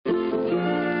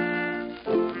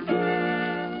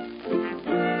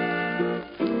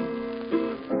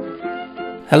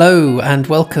Hello and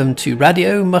welcome to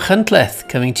Radio Machynlleth,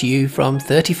 coming to you from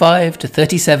 35 to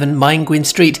 37 Maengwyn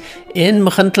Street in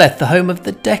Machynlleth, the home of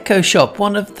the Deco Shop,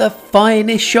 one of the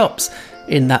finest shops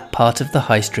in that part of the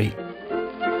High Street.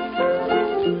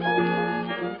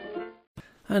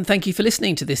 And thank you for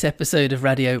listening to this episode of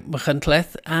Radio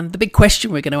Machynlleth. And the big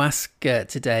question we're going to ask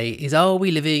today is, are we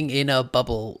living in a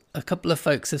bubble? A couple of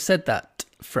folks have said that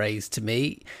phrase to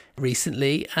me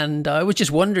recently, and I was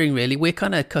just wondering, really, we're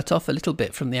kind of cut off a little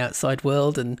bit from the outside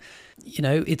world, and you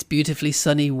know, it's beautifully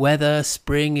sunny weather,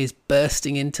 spring is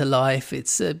bursting into life,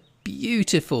 it's a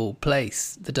beautiful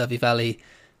place, the Dyfi Valley,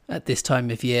 at this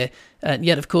time of year, and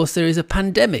yet of course there is a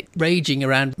pandemic raging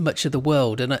around much of the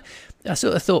world, and I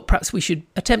sort of thought perhaps we should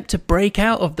attempt to break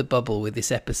out of the bubble with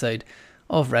this episode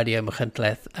of Radio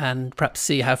Machynlleth and perhaps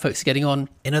see how folks are getting on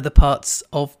in other parts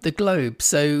of the globe.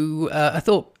 So I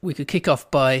thought we could kick off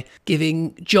by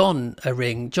giving John a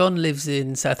ring. John lives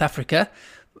in South Africa,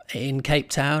 in Cape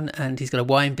Town, and he's got a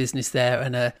wine business there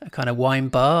and a kind of wine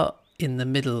bar in the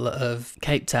middle of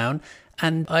Cape Town.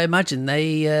 And I imagine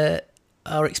they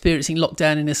are experiencing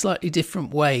lockdown in a slightly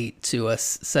different way to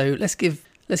us. So let's give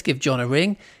John a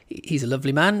ring. He's a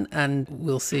lovely man, and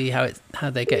we'll see how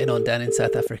they're getting on down in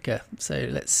South Africa. So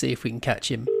let's see if we can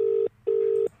catch him.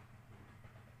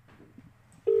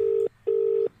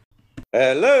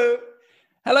 Hello,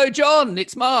 John.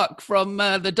 It's Mark from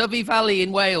the Dyfi Valley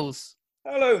in Wales.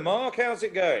 Hello, Mark. How's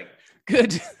it going?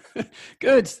 Good.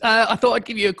 Good. I thought I'd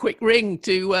give you a quick ring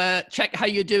to check how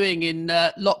you're doing in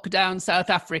lockdown South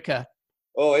Africa.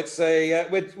 Oh, it's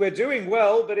we're doing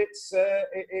well, but it's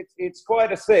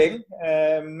quite a thing.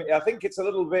 I think it's a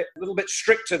little bit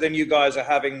stricter than you guys are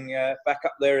having back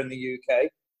up there in the UK.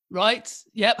 Right.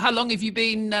 Yep. How long have you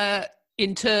been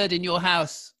interred in your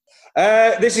house?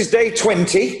 This is day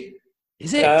 20.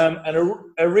 Is it? And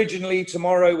originally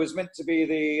tomorrow was meant to be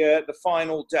the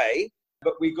final day,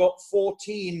 but we got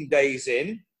 14 days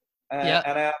in.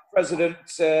 And our president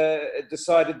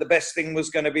decided the best thing was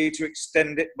going to be to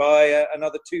extend it by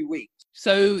another 2 weeks.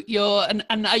 So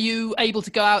and are you able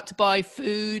to go out to buy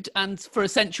food and for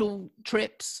essential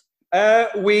trips?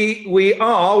 We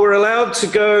are. We're allowed to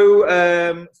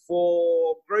go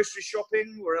for grocery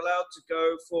shopping. We're allowed to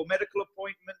go for medical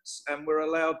appointments, and we're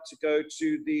allowed to go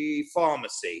to the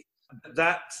pharmacy.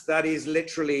 That is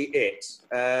literally it.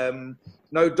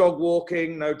 No dog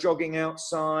walking, no jogging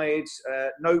outside,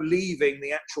 no leaving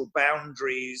the actual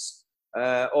boundaries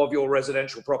of your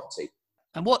residential property.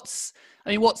 And what's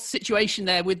the situation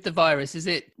there with the virus? Is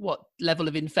it what level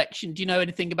of infection? Do you know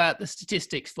anything about the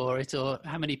statistics for it, or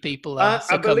how many people are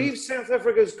I believe South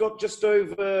Africa's got just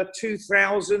over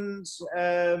 2,000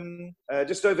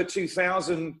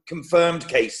 confirmed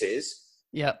cases.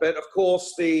 Yeah, but of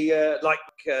course, the like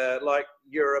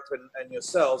Europe and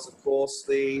yourselves, of course,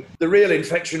 the real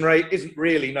infection rate isn't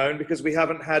really known because we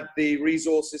haven't had the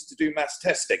resources to do mass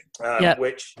testing,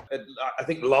 which I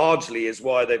think largely is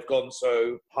why they've gone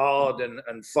so hard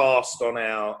and fast on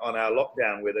our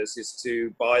lockdown with us, is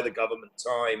to buy the government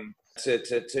time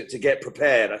to get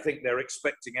prepared. I think they're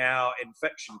expecting our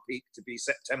infection peak to be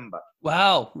September.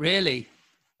 Wow, really?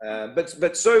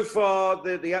 But so far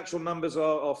the actual numbers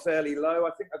are fairly low.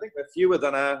 I think we're fewer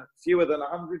than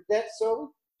 100 deaths, are we?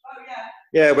 Oh yeah.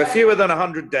 Yeah, we're fewer than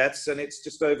 100 deaths, and it's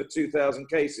just over 2,000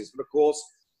 cases. But of course,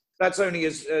 that's only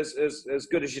as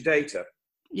good as your data.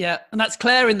 Yeah, and that's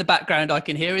Claire in the background. I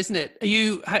can hear, isn't it? Are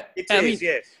you?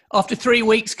 Yes. After 3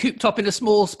 weeks cooped up in a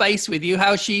small space with you,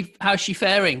 how's she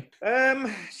faring?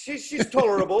 She's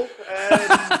tolerable.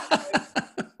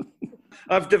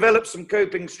 I've developed some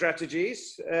coping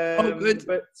strategies. Good.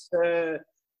 But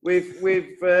we've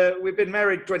been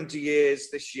married 20 years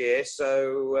this year,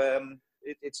 so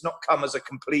it's not come as a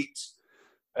complete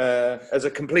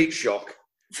shock.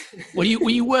 Well,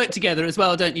 you work together as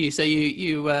well, don't you? So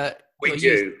you we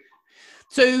do.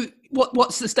 So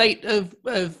what's the state of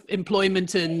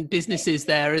employment and businesses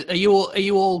there? Are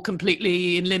you all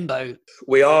completely in limbo?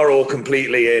 We are all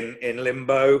completely in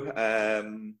limbo.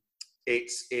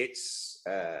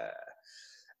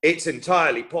 It's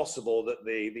entirely possible that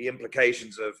the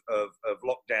implications of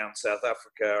lockdown South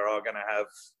Africa are going to have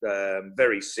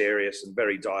very serious and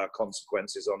very dire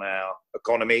consequences on our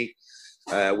economy.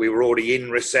 We were already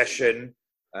in recession.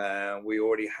 We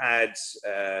already had,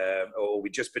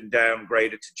 we'd just been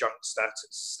downgraded to junk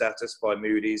status by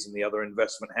Moody's and the other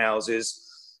investment houses.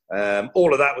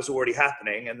 All of that was already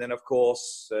happening, and then of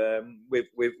course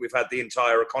we've had the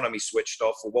entire economy switched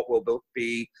off for what will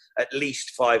be at least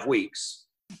 5 weeks.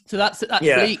 So that's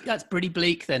bleak. That's pretty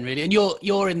bleak then, really. And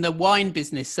you're in the wine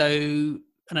business, so,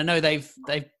 and I know they've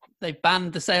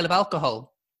banned the sale of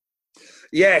alcohol.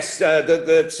 Yes,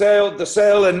 the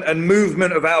sale and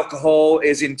movement of alcohol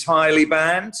is entirely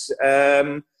banned.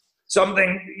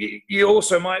 Something you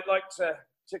also might like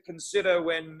to consider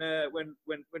when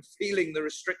feeling the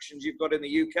restrictions you've got in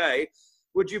the UK.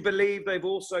 Would you believe they've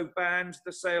also banned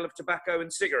the sale of tobacco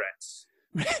and cigarettes?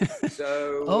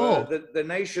 So the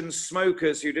nation's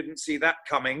smokers who didn't see that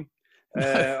coming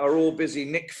are all busy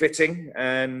nick fitting,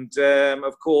 and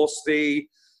of course the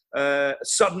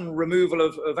sudden removal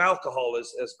of alcohol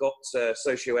has got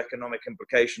socioeconomic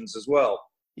implications as well.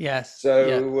 Yes.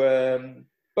 So,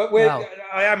 but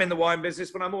I am in the wine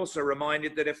business, but I'm also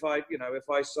reminded that if I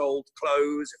sold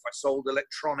clothes, if I sold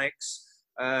electronics,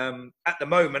 at the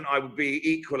moment I would be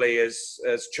equally as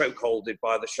chokeholded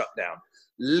by the shutdown.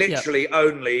 Literally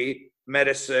only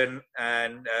medicine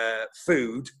and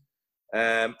food,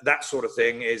 that sort of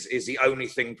thing is the only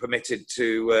thing permitted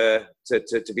to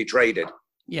be traded.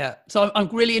 Yeah. So I'm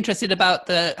really interested about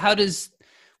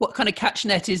what kind of catch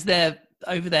net is there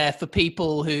over there for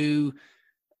people who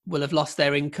will have lost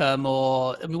their income,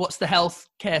 or what's the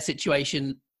healthcare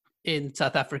situation in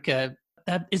South Africa?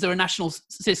 Is there a national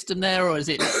system there, or is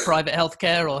it private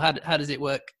healthcare, or how does it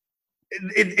work?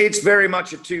 It's very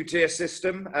much a two-tier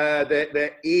system.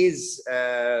 There is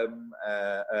a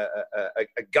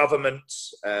government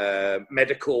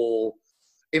medical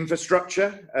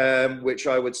infrastructure, which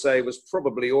I would say was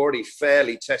probably already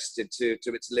fairly tested to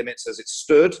its limits as it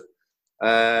stood.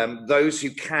 Those who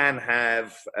can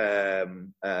have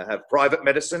private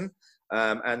medicine,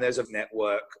 and there's a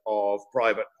network of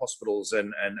private hospitals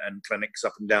and clinics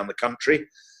up and down the country.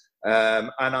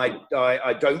 And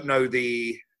I don't know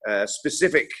the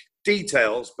specific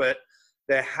details, but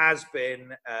there has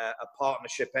been a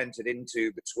partnership entered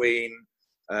into between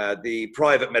the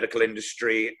private medical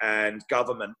industry and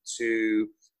government to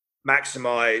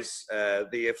maximize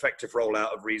the effective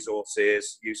rollout of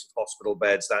resources, use of hospital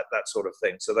beds, that sort of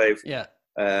thing. So they've,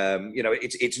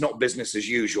 it's not business as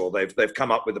usual. They've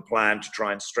come up with a plan to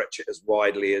try and stretch it as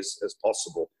widely as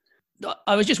possible.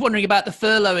 I was just wondering about the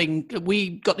furloughing.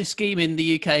 We got this scheme in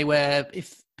the UK where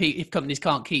if companies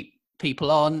can't keep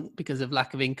people on because of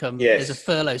lack of income, there's a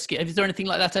furlough scheme. Is there anything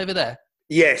like that over there?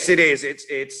 Yes, it is.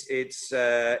 It's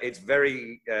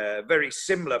very very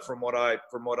similar from what I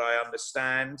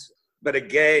understand. But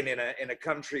again, in a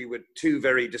country with two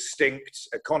very distinct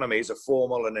economies, a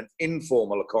formal and an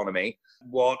informal economy,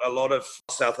 what a lot of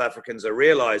South Africans are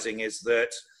realizing is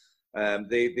that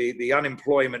the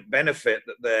unemployment benefit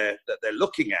that they're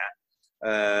looking at,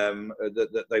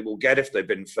 that they will get if they've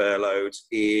been furloughed,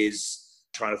 is,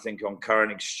 trying to think on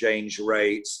current exchange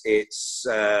rates, it's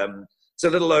a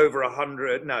little over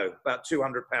about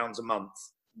 £200 a month,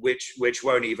 which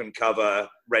won't even cover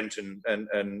rent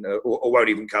or won't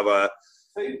even cover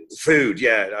food.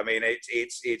 Yeah, I mean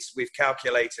we've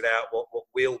calculated out what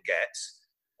we'll get,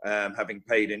 having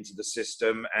paid into the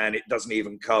system, and it doesn't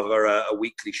even cover a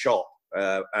weekly shop,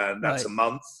 and that's a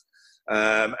month.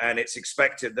 And it's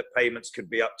expected that payments could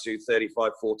be up to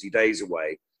 35, 40 days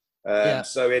away.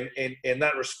 So in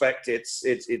that respect,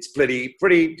 it's pretty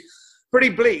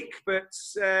bleak. But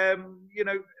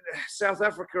South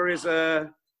Africa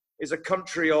is a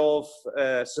country of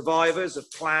survivors,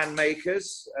 of plan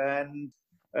makers, and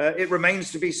it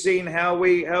remains to be seen how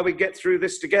we get through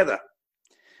this together.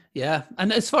 Yeah,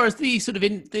 and as far as the sort of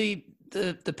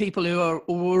the people who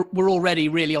were already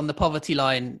really on the poverty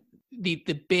line,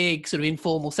 the big sort of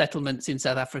informal settlements in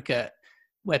South Africa,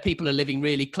 where people are living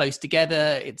really close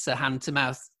together, it's a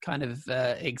hand-to-mouth kind of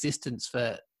existence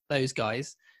for those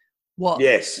guys.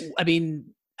 I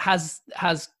mean, has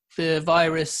the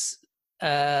virus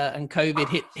and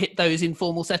COVID hit those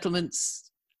informal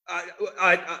settlements?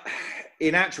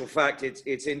 In actual fact,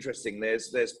 it's interesting.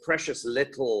 There's precious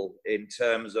little in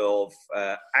terms of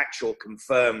actual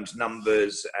confirmed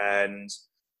numbers and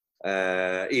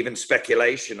even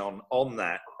speculation on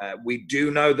that. We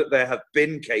do know that there have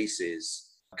been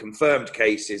confirmed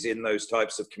cases in those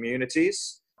types of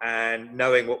communities. And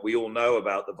knowing what we all know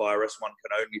about the virus, one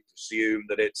can only presume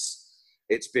that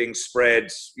it's being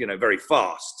spread, very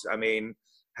fast. I mean,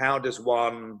 how does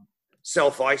one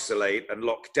self-isolate and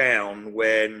lock down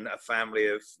when a family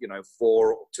of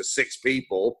 4 to 6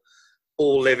 people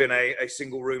all live in a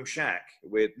single room shack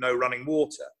with no running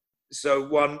water? So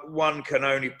one can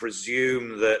only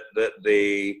presume that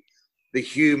the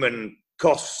human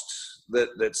cost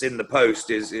that's in the post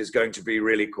is going to be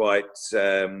really quite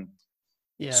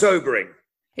sobering.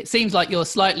 It seems like you're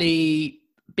slightly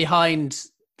behind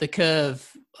the curve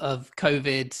of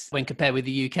COVID when compared with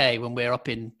the UK, when we're up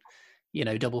in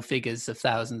double figures of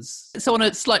thousands. So on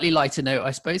a slightly lighter note,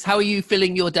 I suppose, how are you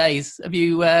filling your days? Have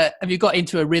you got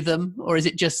into a rhythm, or is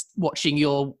it just watching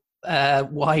your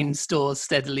wine stores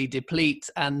steadily deplete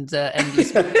and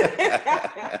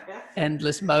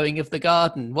endless mowing of the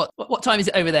garden? What time is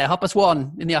it over there?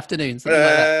 1:30 in the afternoon, something like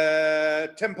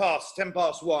that. 10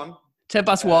 past 1.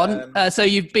 1:10. So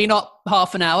you've been up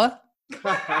half an hour?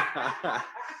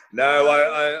 No,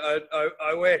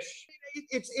 I wish.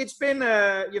 It's been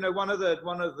one of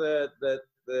the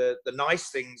nice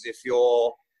things if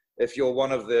you're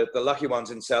one of the lucky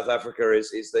ones in South Africa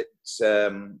is that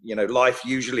life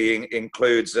usually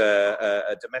includes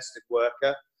a domestic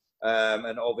worker,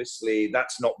 and obviously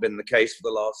that's not been the case for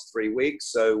the last 3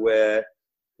 weeks. So we're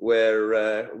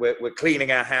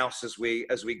cleaning our house as we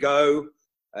go.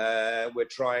 We're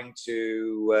trying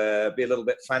to be a little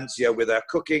bit fancier with our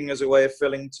cooking as a way of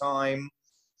filling time.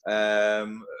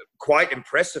 Quite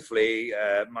impressively,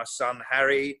 my son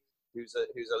Harry, who's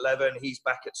 11, he's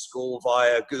back at school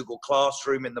via Google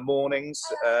Classroom in the mornings.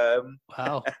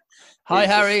 Wow! Hi,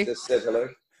 Harry. Just says hello.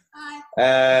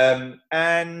 Hi.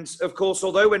 And of course,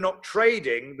 although we're not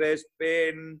trading, there's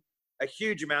been a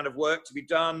huge amount of work to be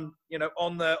done.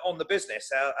 On the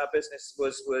business. Our business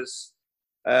was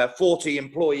 40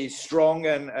 employees strong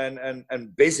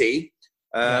and busy.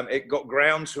 It got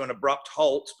ground to an abrupt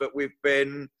halt, but we've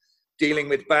been dealing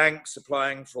with banks,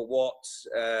 applying for what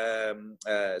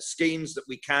schemes that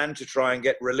we can to try and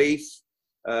get relief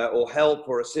or help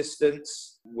or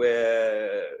assistance.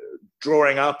 We're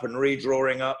drawing up and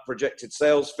redrawing up projected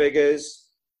sales figures,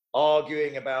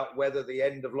 arguing about whether the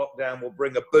end of lockdown will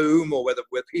bring a boom or whether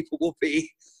people will be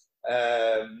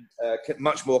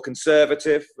much more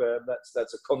conservative.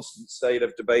 That's a constant state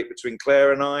of debate between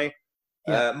Claire and I.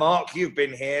 Yeah. Mark, you've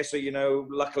been here, so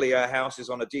luckily our house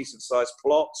is on a decent sized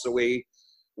plot, so we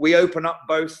open up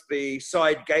both the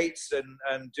side gates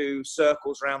and do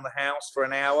circles around the house for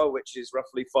an hour, which is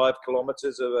roughly 5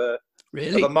 kilometers of a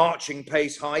marching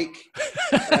pace hike.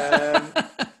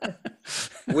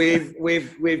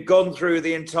 We've gone through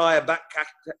the entire back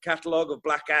catalogue of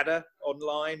Blackadder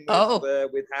online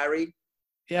with Harry.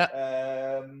 Yeah.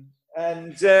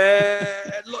 And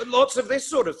lots of this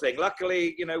sort of thing.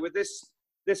 Luckily, with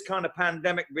this kind of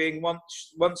pandemic being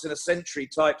once in a century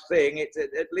type thing,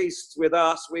 at least with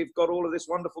us, we've got all of this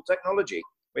wonderful technology.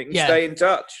 We can stay in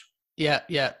touch. Yeah.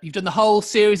 You've done the whole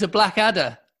series of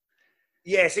Blackadder.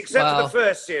 Yes, except for the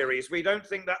first series. We don't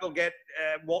think that'll get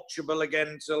watchable again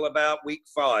until about week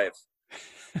 5.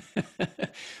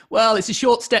 Well, it's a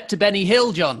short step to Benny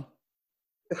Hill, John.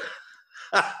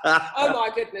 Oh my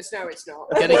goodness, no, it's not.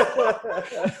 I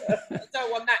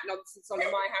don't want that nonsense on in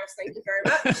my house. Thank you very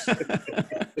much.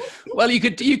 Well,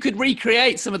 you could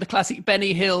recreate some of the classic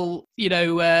Benny Hill,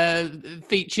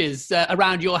 features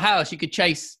around your house. You could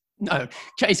chase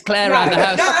Claire around the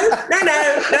house.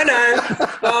 No.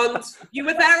 Bond, you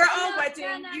were there at our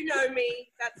wedding. You know me.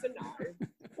 That's a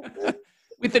no.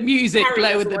 With the music, Harry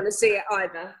doesn't want to see it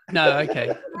either. No,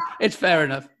 okay, it's fair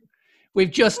enough. We've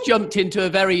just jumped into a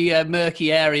very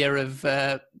murky area of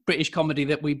British comedy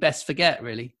that we best forget,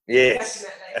 really. Yes,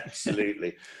 definitely.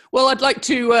 Absolutely. Well, I'd like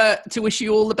to wish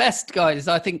you all the best, guys.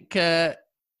 I think,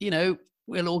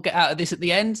 we'll all get out of this at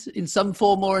the end in some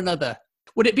form or another.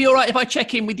 Would it be all right if I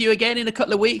check in with you again in a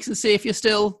couple of weeks and see if you're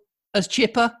still as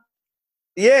chipper?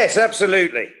 Yes,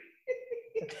 absolutely.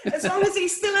 As long as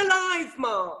he's still alive,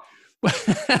 Mark.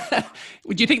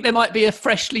 Would you think there might be a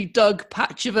freshly dug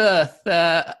patch of earth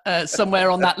somewhere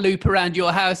on that loop around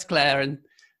your house, Claire, and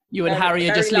you and Harry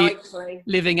are just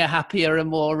living a happier and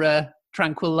more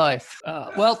tranquil life?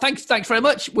 Well, thanks very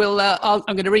much. I'm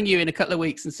going to ring you in a couple of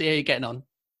weeks and see how you're getting on.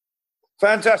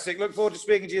 Fantastic. Look forward to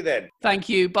speaking to you then. Thank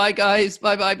you. Bye, guys.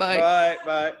 Bye.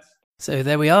 Bye. So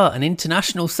there we are, an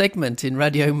international segment in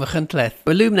Radio Machynlleth.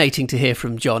 Illuminating to hear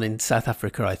from John in South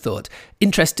Africa, I thought.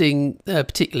 Interesting,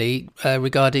 particularly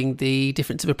regarding the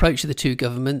difference of approach of the two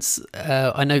governments.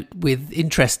 I note with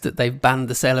interest that they've banned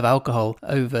the sale of alcohol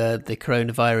over the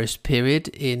coronavirus period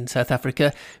in South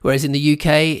Africa, whereas in the UK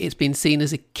it's been seen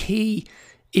as a key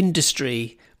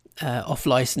industry off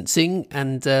licensing,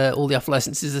 and all the off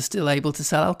licenses are still able to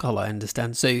sell alcohol, I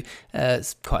understand. So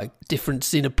it's quite a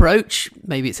difference in approach.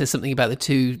 Maybe it says something about the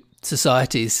two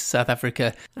societies, South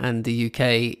Africa and the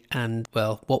UK, and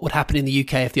well, what would happen in the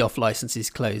UK if the off license is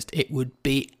closed? It would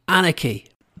be anarchy.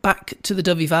 Back to the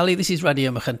Dovey Valley. This is Radio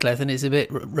Machynlleth, and it's a bit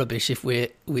rubbish if we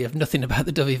have nothing about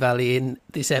the Dovey Valley in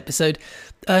this episode.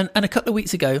 And a couple of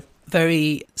weeks ago,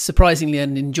 very surprisingly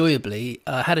and enjoyably,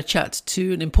 I had a chat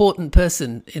to an important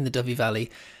person in the Dovey Valley.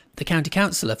 The county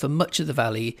councillor for much of the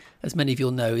valley, as many of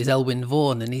you'll know, is Elwyn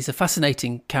Vaughan, and he's a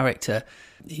fascinating character.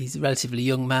 He's a relatively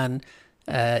young man,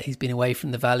 He's been away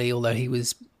from the valley, although he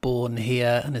was born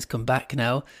here and has come back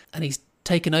now. And he's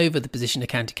taken over the position of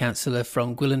county councillor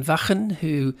from Gwilym Fachan,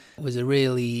 who was a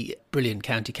really brilliant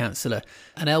county councillor.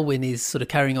 And Elwyn is sort of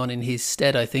carrying on in his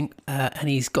stead, I think. And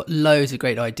he's got loads of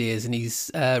great ideas, and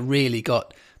he's really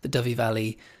got the Dyfi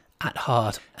Valley at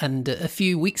heart. And a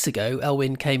few weeks ago,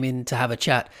 Elwyn came in to have a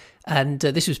chat. And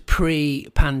this was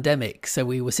pre-pandemic, so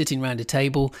we were sitting around a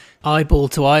table, eyeball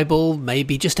to eyeball,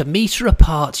 maybe just a metre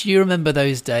apart. Do you remember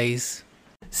those days?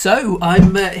 So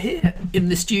I'm here in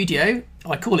the studio.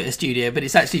 I call it a studio, but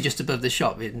it's actually just above the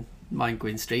shop in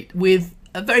Maengwyn Street with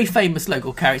a very famous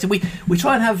local character. We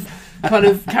try and have kind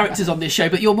of characters on this show,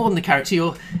 but you're more than the character.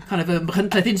 You're kind of a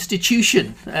Machynlleth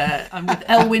institution. I'm with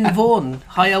Elwyn Vaughan.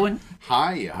 Hi, Elwyn.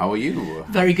 Hi, how are you?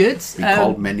 Very good. Been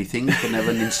called many things, but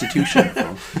never an institution.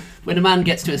 When a man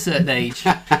gets to a certain age,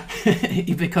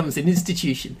 he becomes an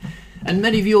institution. And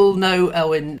many of you all know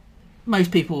Elwyn.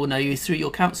 Most people will know you through your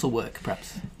council work,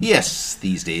 perhaps. Yes,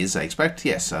 these days, I expect,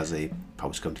 yes, as a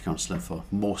Powys County Councillor for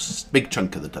most big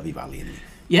chunk of the Dyfi Valley.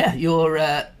 Yeah, you're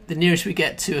the nearest we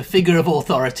get to a figure of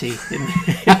authority.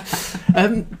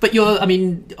 But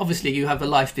obviously you have a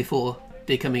life before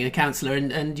becoming a councillor,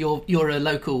 and you're a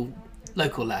local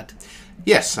lad.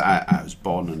 Yes, I was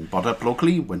born and brought up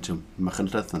locally, went to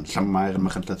Machynlleth and Llanmair and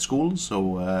Machynlleth schools,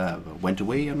 so went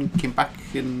away and came back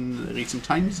in recent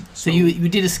times. So you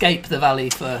did escape the valley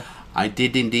for... I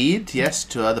did indeed, yes,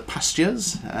 to other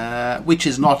pastures, which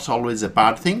is not always a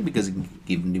bad thing because it can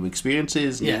give new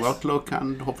experiences, new outlook,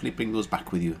 and hopefully bring those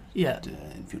back with you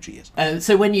in future years.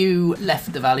 So when you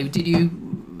left the valley, did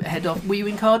you head off? Were you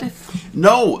in Cardiff?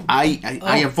 No,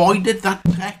 I avoided that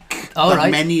trek.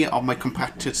 Right. Many of my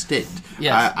compatriots did.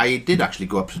 Yes. I did actually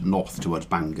go up north towards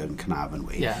Bangor and Carnarvon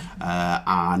way,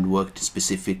 and worked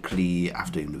specifically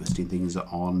after university and things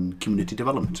on community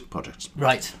development projects.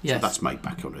 Right. Yes. So that's my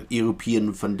background.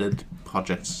 European funded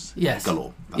projects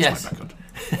galore. That's my background.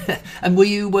 And were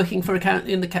you working for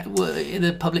in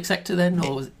the public sector then,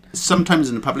 or was it? Sometimes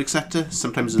in the public sector,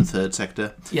 sometimes in the third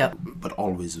sector. Yeah. But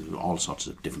always all sorts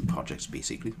of different projects,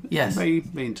 basically. Yes. Very,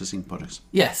 very interesting projects.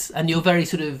 Yes, and you're very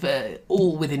sort of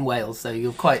all within Wales, so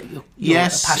you're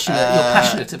yes,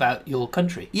 passionate about your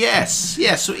country. Yes.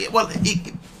 So,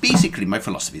 basically, my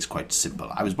philosophy is quite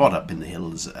simple. I was brought up in the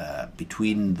hills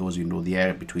between, those who know the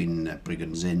area, between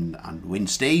Brigans Inn and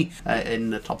Winstay, in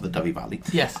the top of the Dyfi Valley.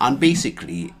 Yes. And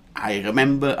basically, I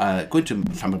remember going to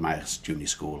Llanfairmyres Junior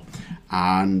School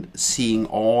and seeing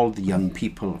all the young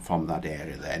people from that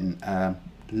area then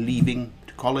leaving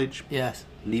to college,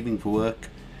 leaving for work,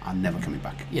 and never coming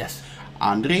back. Yes.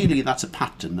 And really, that's a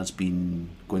pattern that's been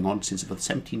going on since about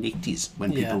the 1780s,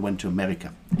 when people went to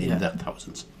America in their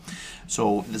thousands.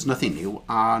 So there's nothing new,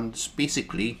 and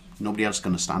basically nobody else is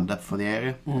going to stand up for the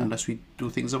area unless we do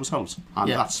things ourselves.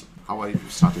 And that's how I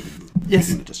started.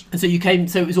 Yes. And so you came.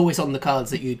 So it was always on the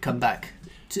cards that you'd come back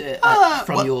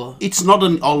from your. It's not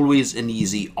always an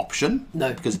easy option.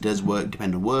 No, because it does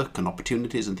depend on work and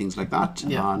opportunities and things like that,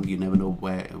 and you never know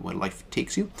where life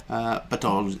takes you. But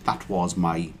that was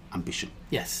my ambition.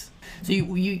 Yes. So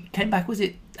you came back, was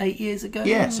it 8 years ago?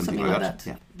 Yeah, something like that.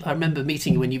 Yeah. I remember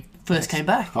meeting you when you first came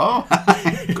back. Oh,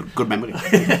 good memory.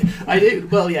 I do.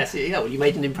 Well, yes. Yeah, well, you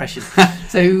made an impression.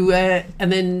 So,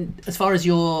 and then as far as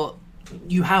you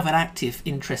have an active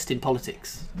interest in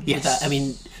politics. Yes. I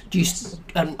mean,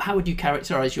 how would you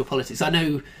characterise your politics? I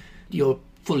know you're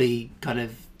fully kind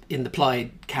of in the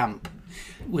Plaid camp.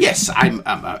 Yes, I'm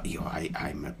a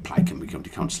Plaid County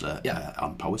Councillor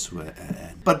on Powys,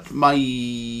 but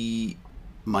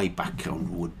my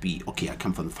background would be, I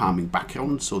come from the farming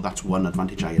background, so that's one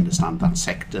advantage. I understand that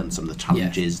sector and some of the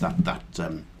challenges that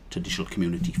traditional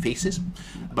community faces.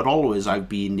 But always I've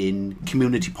been in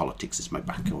community politics is my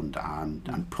background,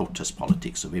 and protest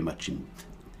politics, so very much in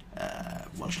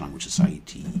Welsh Language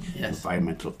Society,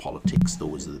 environmental politics.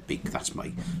 Those are that's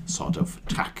my sort of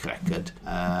track record.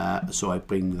 So I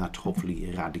bring that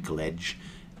hopefully radical edge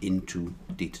into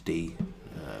day-to-day.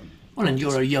 Well, and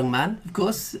you're a young man, of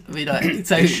course. I mean,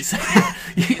 so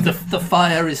the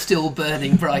fire is still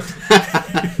burning bright.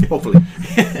 Hopefully.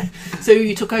 So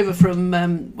you took over from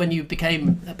when you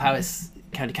became a Powys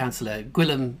County Councillor.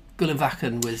 Gwilym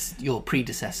Fachan was your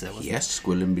predecessor, wasn't it? Yes,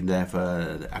 Gwilym been there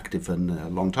active for a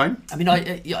long time. I mean,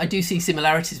 I do see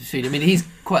similarities between. I mean, he's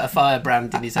quite a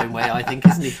firebrand in his own way, I think,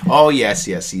 isn't he? Oh yes,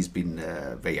 he's been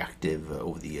very active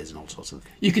over the years and all sorts of.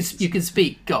 You can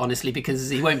speak honestly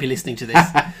because he won't be listening to this.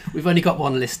 We've only got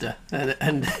one listener,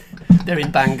 and they're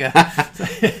in Bangor.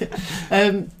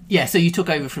 So you took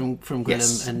over from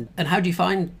Gwilym, and how do you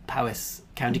find Powys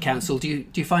County Council? Do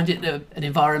you find it an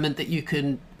environment that you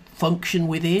can function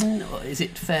within, or is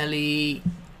it fairly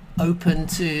open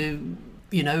to,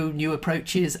 new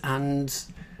approaches and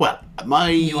Well,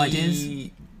 new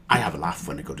ideas? I have a laugh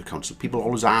when I go to council. People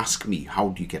always ask me, how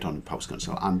do you get on in Powys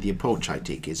Council? And the approach I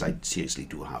take is I seriously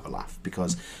do have a laugh,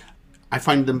 because I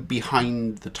find them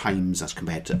behind the times as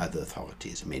compared to other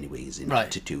authorities in many ways, in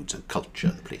attitudes and culture,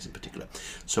 the place in particular.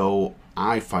 So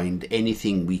I find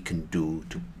anything we can do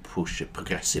to push a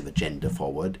progressive agenda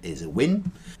forward is a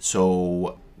win.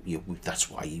 So that's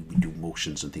why we do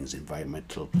motions and things,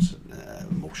 environmental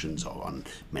motions, or on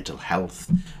mental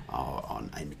health, or on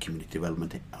community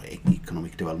development, or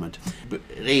economic development. But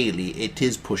really, it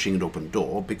is pushing an open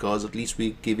door, because at least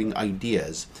we're giving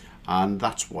ideas. And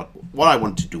that's what I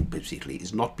want to do, basically,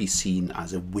 is not be seen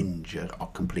as a whinger or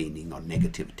complaining or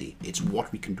negativity. It's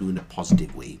what we can do in a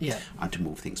positive way, and to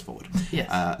move things forward.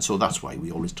 Yes. So that's why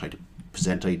we always try to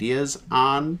present ideas,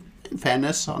 and in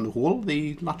fairness, on the whole,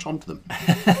 they latch onto them.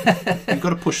 You've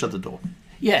got to push at the door.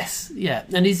 Yes, yeah.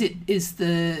 And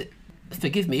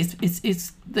forgive me,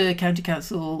 is the county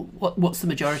council, what's the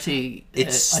majority?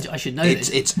 I should know this.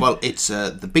 It's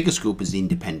the biggest group is the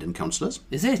independent councillors.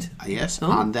 Is it? Yes,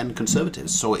 and then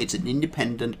conservatives. So it's an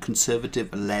independent,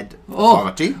 conservative-led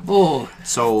authority.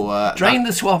 So drain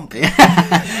the swamp.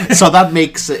 So that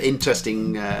makes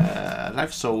interesting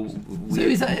life. So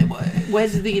is that,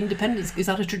 where's the independence? Is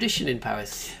that a tradition in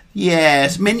Powys?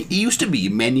 Yes, it used to be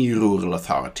many rural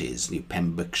authorities,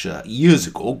 Pembrokeshire, years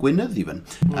ago, Gwynedd even,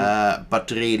 but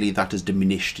really that has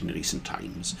diminished in recent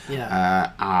times.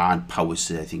 And Powys,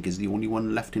 I think, is the only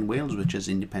one left in Wales which is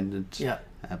independent.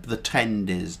 But the trend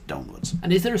is downwards.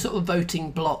 And is there a sort of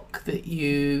voting block that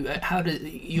you're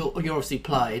obviously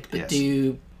applied, but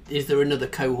is there another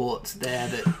cohort there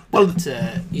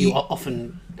that you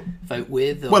often vote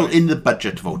with? Well, in the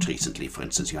budget vote recently, for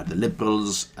instance, you had the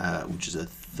Liberals, which is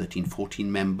 13-14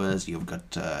 members. You've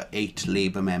got 8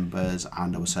 Labour members,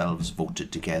 and ourselves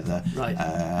voted together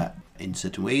in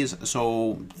certain ways.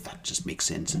 So that just makes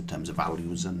sense in terms of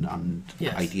values and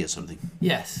ideas, sort of thing.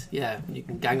 Yes, yeah. You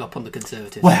can gang up on the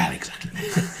Conservatives. Well, exactly.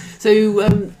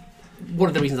 So one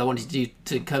of the reasons I wanted you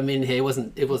to come in here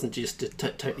wasn't just to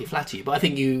totally flatter you, but I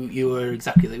think you were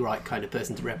exactly the right kind of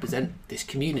person to represent this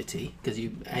community, because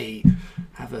you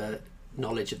have a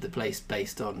knowledge of the place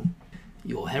based on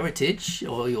your heritage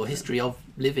or your history of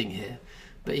living here,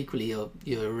 but equally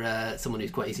you're someone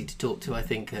who's quite easy to talk to, I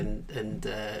think, and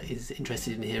is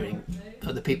interested in hearing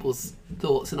other people's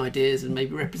thoughts and ideas and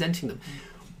maybe representing them.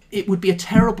 It would be a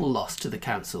terrible loss to the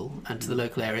council and to the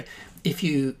local area if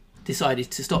you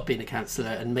decided to stop being a councillor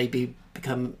and maybe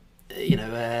become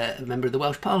a member of the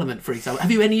Welsh Parliament, for example.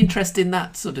 Have you any interest in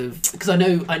that sort of? Because I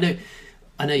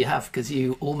know you have, because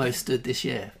you almost stood this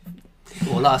year,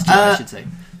 or last year, I should say.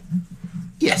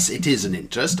 Yes, it is an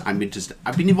interest. I'm interested.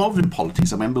 I've been involved in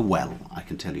politics. I remember well, I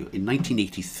can tell you. In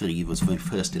 1983 was my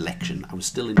first election. I was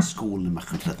still in school in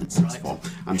Machynlleth in sixth form,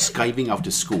 and skiving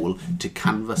after school to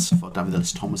canvass for David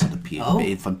Ellis Thomas at the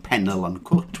PNP from Pennell and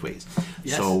Courtways.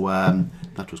 Yes. So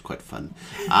that was quite fun.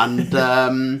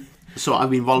 And so I've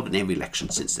been involved in every election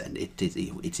since then.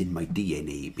 It's in my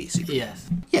DNA, basically. Yes.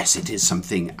 Yes, it is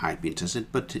something I'd be interested in,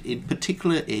 but in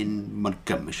particular in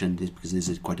Montgomery, because this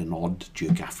is quite an odd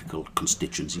geographical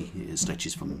constituency. It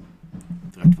stretches from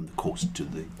the coast to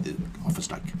the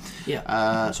Offa's-Dyke.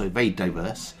 Yeah. So very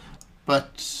diverse,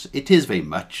 but it is very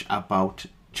much about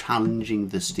challenging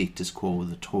the status quo of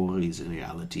the Tories in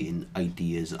reality in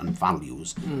ideas and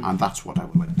values, and that's what I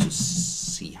would like to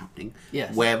see happening.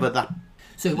 Yes. Wherever that.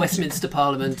 So Westminster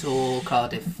Parliament or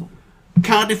Cardiff?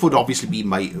 Cardiff would obviously be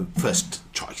my first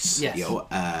choice, yes.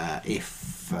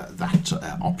 If that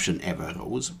option ever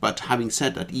arose. But having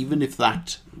said that, even if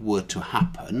that were to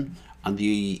happen, and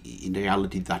in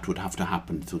reality that would have to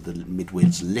happen through the Mid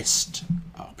Wales list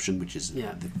option, which is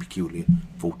the peculiar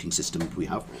voting system we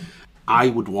have, I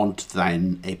would want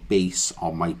then a base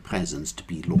of my presence to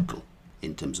be local,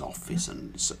 in terms of office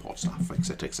and support staff,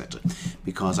 etc.,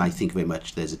 because I think very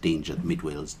much there's a danger that Mid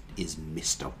Wales is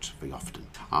missed out very often.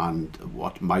 And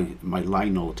what my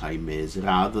line all the time is,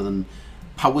 rather than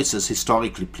Powys has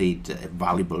historically played a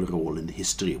valuable role in the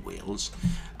history of Wales,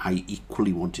 I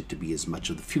equally want it to be as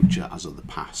much of the future as of the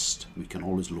past. We can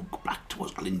always look back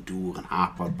towards Glyndŵr and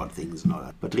harp about things and all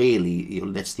that, but really,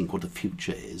 let's think what the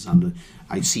future is. And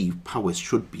I see Powys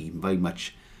should be very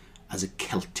much as a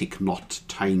Celtic knot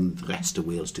tying the rest of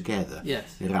Wales together,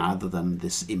 rather than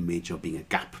this image of being a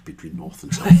gap between north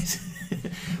and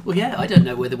south. Well, I don't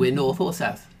know whether we're north or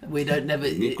south. We don't never.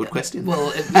 Good question.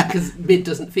 Well, because mid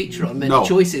doesn't feature on many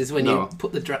choices when you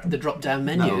put the drop-down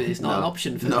menu. It's not an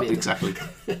option for mid. Exactly.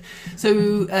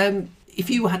 So, if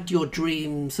you had your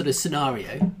dream sort of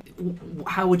scenario,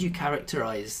 how would you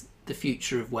characterise the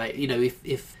future of Wales?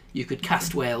 If you could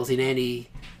cast Wales in any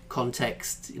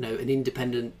context, an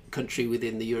independent country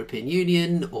within the European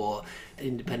Union or an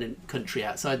independent country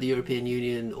outside the European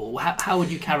Union, or how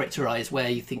would you characterise where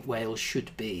you think Wales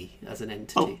should be as an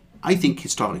entity? I think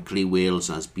historically Wales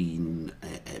has been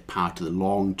a part of the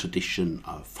long tradition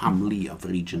of family of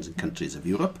regions and countries of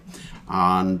Europe,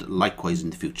 and likewise in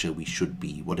the future we should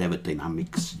be, whatever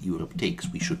dynamics Europe takes,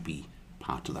 we should be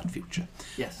part of that future.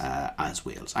 Yes. As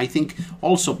Wales. I think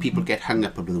also people get hung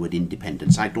up on the word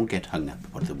independence. I don't get hung up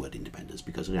on the word independence,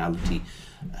 because in reality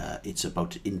it's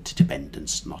about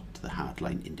interdependence, not the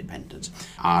hardline independence.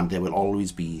 And there will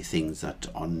always be things that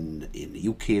in the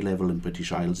UK level and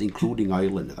British Isles, including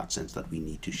Ireland in that sense, that we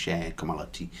need to share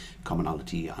commonality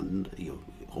and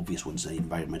obvious ones are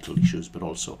environmental issues, but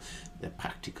also they're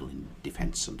practical in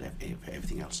defence and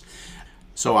everything else.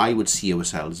 So I would see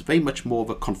ourselves very much more of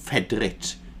a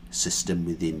confederate system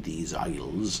within these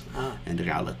isles in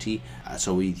reality.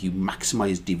 So you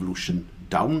maximise devolution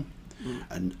down,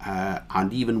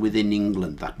 and even within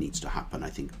England that needs to happen, I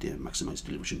think, to maximise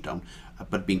devolution down,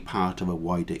 but being part of a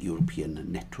wider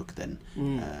European network then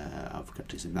of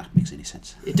countries, if that makes any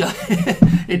sense. It does.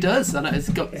 It does, and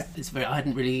it's very. I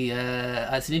hadn't really.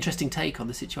 It's an interesting take on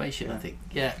the situation. I think.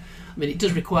 Yeah. I mean, it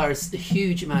does require a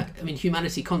huge amount. I mean,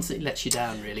 humanity constantly lets you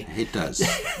down, really. It does.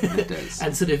 It does.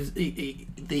 And sort of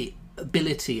the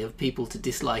ability of people to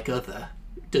dislike other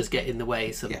does get in the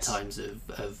way sometimes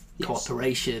of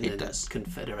cooperation and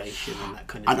confederation and that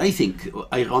kind of thing. And I think,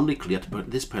 ironically, at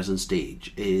this present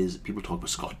stage, is people talk about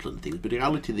Scotland and things, but in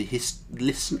reality, the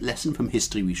lesson from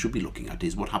history we should be looking at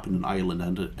is what happened in Ireland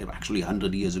actually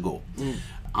 100 years ago.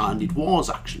 And it was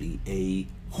actually a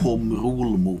home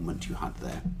rule movement you had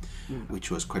there,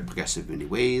 which was quite progressive in many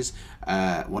ways,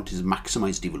 wanted to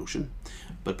maximise devolution,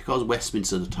 but because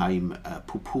Westminster at the time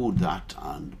poo-pooed that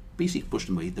and basically pushed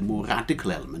away the more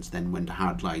radical elements, then when the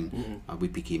hardline we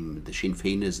became the Sinn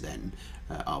Féiners then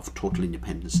of total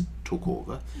independence took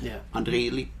over, and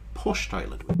really pushed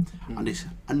Ireland away. And it's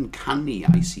uncanny,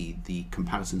 I see, the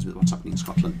comparisons with what's happening in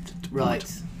Scotland. Right,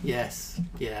 yes,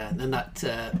 yeah, and that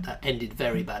ended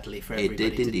very badly for everybody.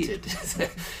 It did indeed.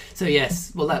 So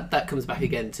yes, well that comes back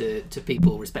again to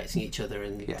people respecting each other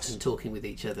and talking with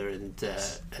each other and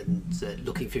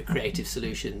looking for creative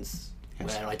solutions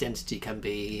where identity can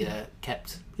be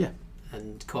kept. Yeah.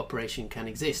 And cooperation can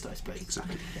exist, I suppose.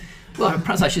 Exactly. Well,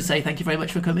 perhaps I should say thank you very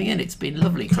much for coming in. It's been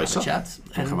lovely to have a chat.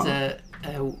 And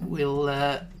we'll...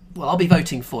 well, I'll be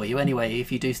voting for you anyway,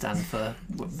 if you do stand for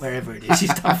wherever it is you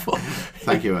stand for.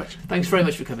 Thank you very much. Thanks very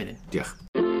much for coming in. Yeah.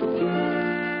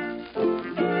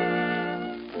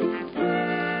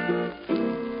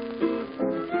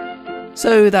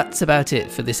 So that's about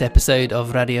it for this episode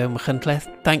of Radio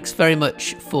Machynlleth. Thanks very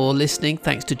much for listening.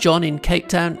 Thanks to John in Cape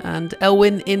Town and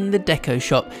Elwyn in the Deco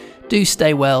Shop. Do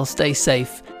stay well, stay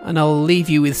safe, and I'll leave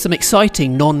you with some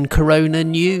exciting non-corona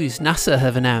news. NASA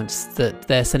have announced that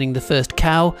they're sending the first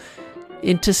cow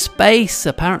into space.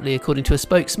 Apparently, according to a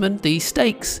spokesman, the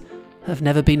stakes have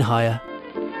never been higher.